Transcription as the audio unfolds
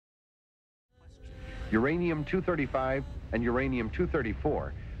Uranium-235 and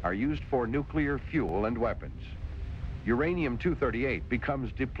uranium-234 are used for nuclear fuel and weapons. Uranium-238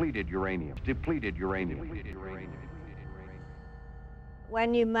 becomes depleted uranium.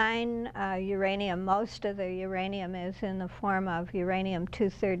 When you mine uranium, most of the uranium is in the form of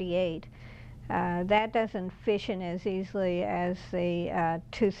uranium-238. That doesn't fission as easily as the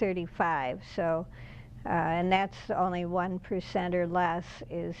 235, so and that's only 1% or less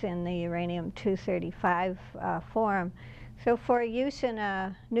is in the uranium-235 form. So for use in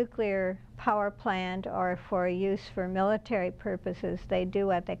a nuclear power plant or for use for military purposes, they do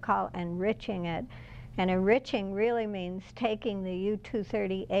what they call enriching it. And enriching really means taking the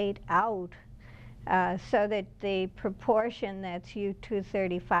U-238 out so that the proportion that's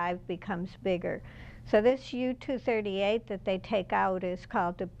U-235 becomes bigger. So this U-238 that they take out is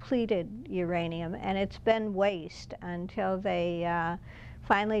called depleted uranium, and it's been waste until they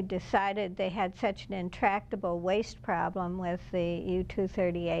finally decided they had such an intractable waste problem with the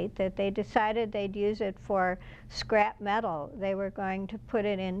U-238 that they decided they'd use it for scrap metal. They were going to put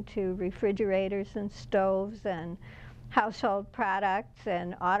it into refrigerators and stoves and household products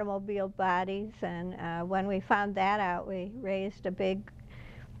and automobile bodies, and when we found that out, we raised a big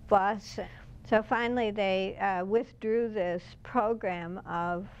fuss. So finally they withdrew this program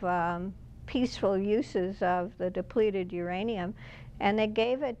of peaceful uses of the depleted uranium, and they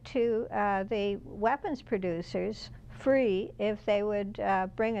gave it to the weapons producers free if they would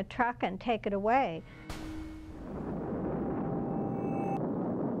bring a truck and take it away.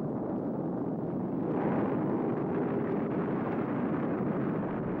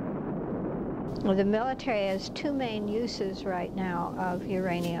 The military has two main uses right now of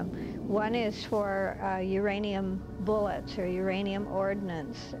uranium. One is for uranium bullets or uranium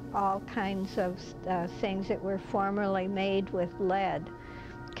ordnance. All kinds of things that were formerly made with lead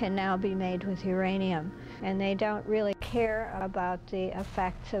can now be made with uranium. And they don't really care about the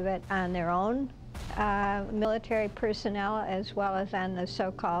effects of it on their own military personnel as well as on the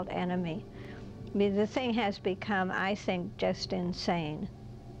so-called enemy. I mean, the thing has become, I think, just insane.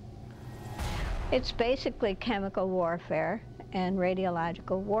 It's basically chemical warfare and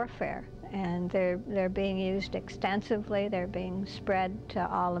radiological warfare, and they're being used extensively. They're being spread to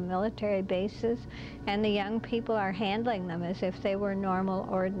all the military bases, and the young people are handling them as if they were normal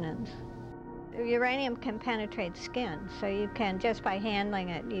ordnance. Uranium can penetrate skin, so you can, just by handling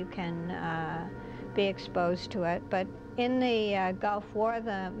it, you can be exposed to it. But in the Gulf War,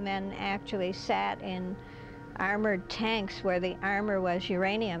 the men actually sat in armored tanks where the armor was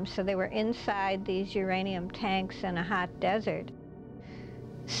uranium, so they were inside these uranium tanks in a hot desert.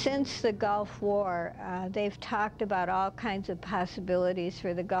 Since the Gulf War, they've talked about all kinds of possibilities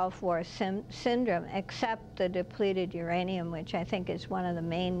for the Gulf War syndrome, except the depleted uranium, which I think is one of the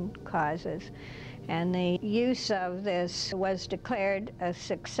main causes. And the use of this was declared a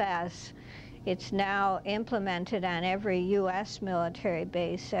success. It's now implemented on every U.S. military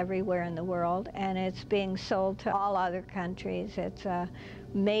base everywhere in the world, and it's being sold to all other countries. It's a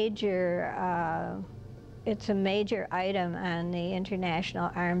major item on the international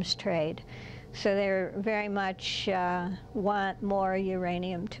arms trade. So they very much want more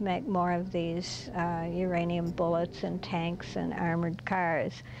uranium to make more of these uranium bullets and tanks and armored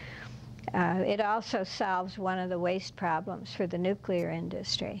cars. It also solves one of the waste problems for the nuclear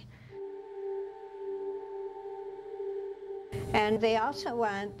industry. And they also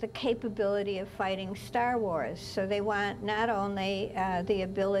want the capability of fighting Star Wars. So they want not only the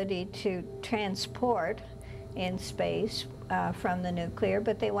ability to transport in space from the nuclear,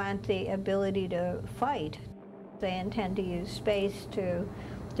 but they want the ability to fight. They intend to use space to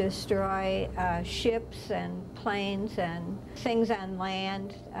destroy ships and planes and things on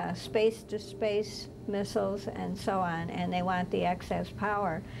land, space-to-space missiles and so on, and they want the excess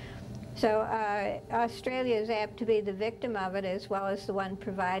power. So Australia is apt to be the victim of it as well as the one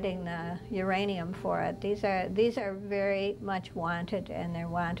providing the uranium for it. These are very much wanted, and they're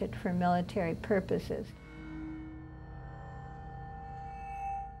wanted for military purposes.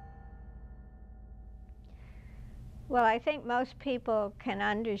 Well, I think most people can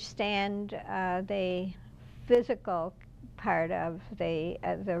understand the physical part of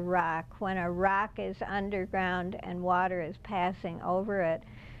the rock. When a rock is underground and water is passing over it,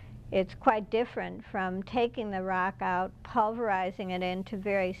 it's quite different from taking the rock out, pulverizing it into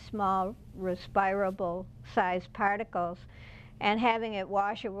very small, respirable sized particles, and having it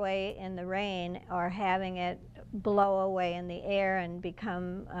wash away in the rain or having it blow away in the air and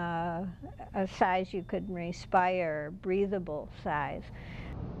become a size you could respire, breathable size.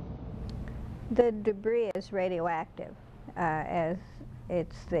 The debris is radioactive, as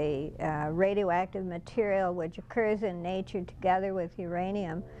It's the radioactive material which occurs in nature together with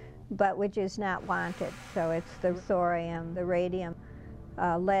uranium, but which is not wanted. So it's the thorium, the radium,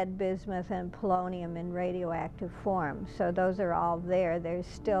 lead, bismuth, and polonium in radioactive form. So those are all there. They're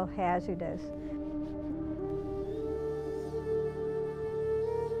still hazardous.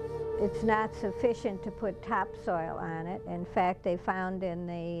 It's not sufficient to put topsoil on it. In fact, they found in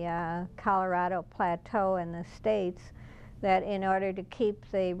the Colorado Plateau in the States that in order to keep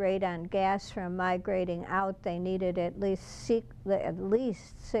the radon gas from migrating out, they needed at least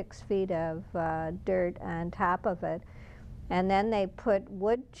 6 feet of dirt on top of it. And then they put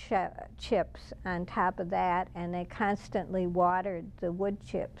wood chips on top of that, and they constantly watered the wood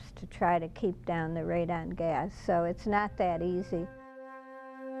chips to try to keep down the radon gas. So it's not that easy.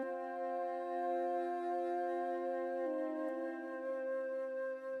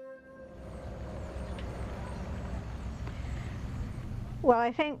 Well,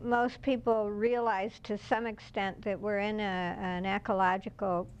 I think most people realize to some extent that we're in an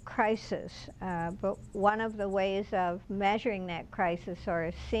ecological crisis, but one of the ways of measuring that crisis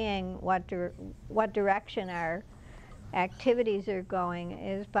or seeing what direction our activities are going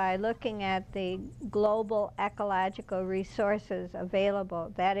is by looking at the global ecological resources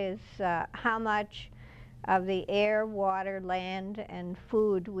available. That is, how much of the air, water, land, and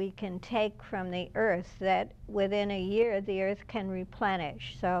food we can take from the earth that within a year the earth can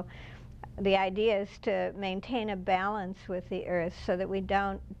replenish. So the idea is to maintain a balance with the earth so that we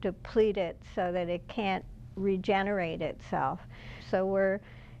don't deplete it so that it can't regenerate itself. So we're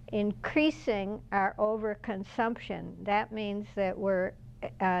increasing our overconsumption. That means that we're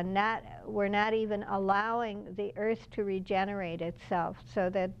not even allowing the earth to regenerate itself,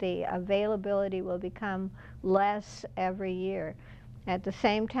 so that the availability will become less every year. At the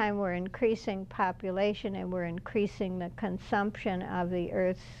same time, we're increasing population and we're increasing the consumption of the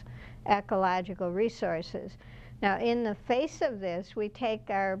earth's ecological resources. Now, in the face of this, we take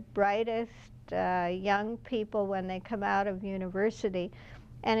our brightest young people when they come out of university,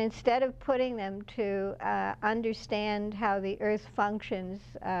 and instead of putting them to understand how the earth functions,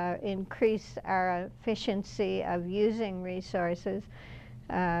 increase our efficiency of using resources,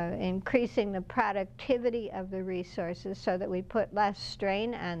 increasing the productivity of the resources so that we put less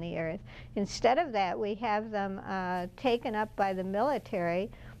strain on the earth. Instead of that, we have them taken up by the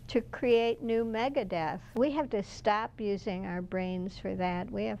military to create new megadeaths. We have to stop using our brains for that.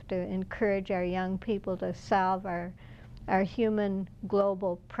 We have to encourage our young people to solve our human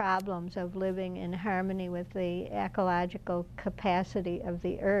global problems of living in harmony with the ecological capacity of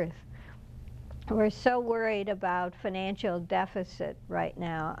the earth. We're so worried about financial deficit right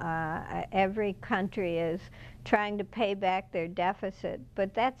now. Every country is trying to pay back their deficit,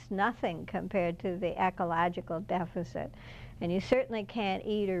 but that's nothing compared to the ecological deficit. And you certainly can't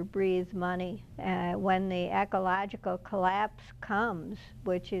eat or breathe money. When the ecological collapse comes,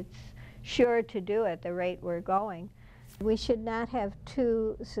 which it's sure to do at the rate we're going, we should not have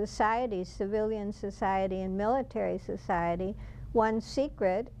two societies, civilian society and military society, one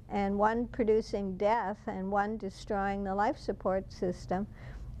secret and one producing death and one destroying the life support system,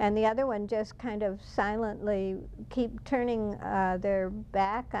 and the other one just kind of silently keep turning their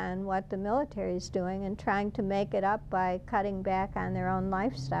back on what the military is doing and trying to make it up by cutting back on their own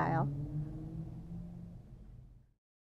lifestyle.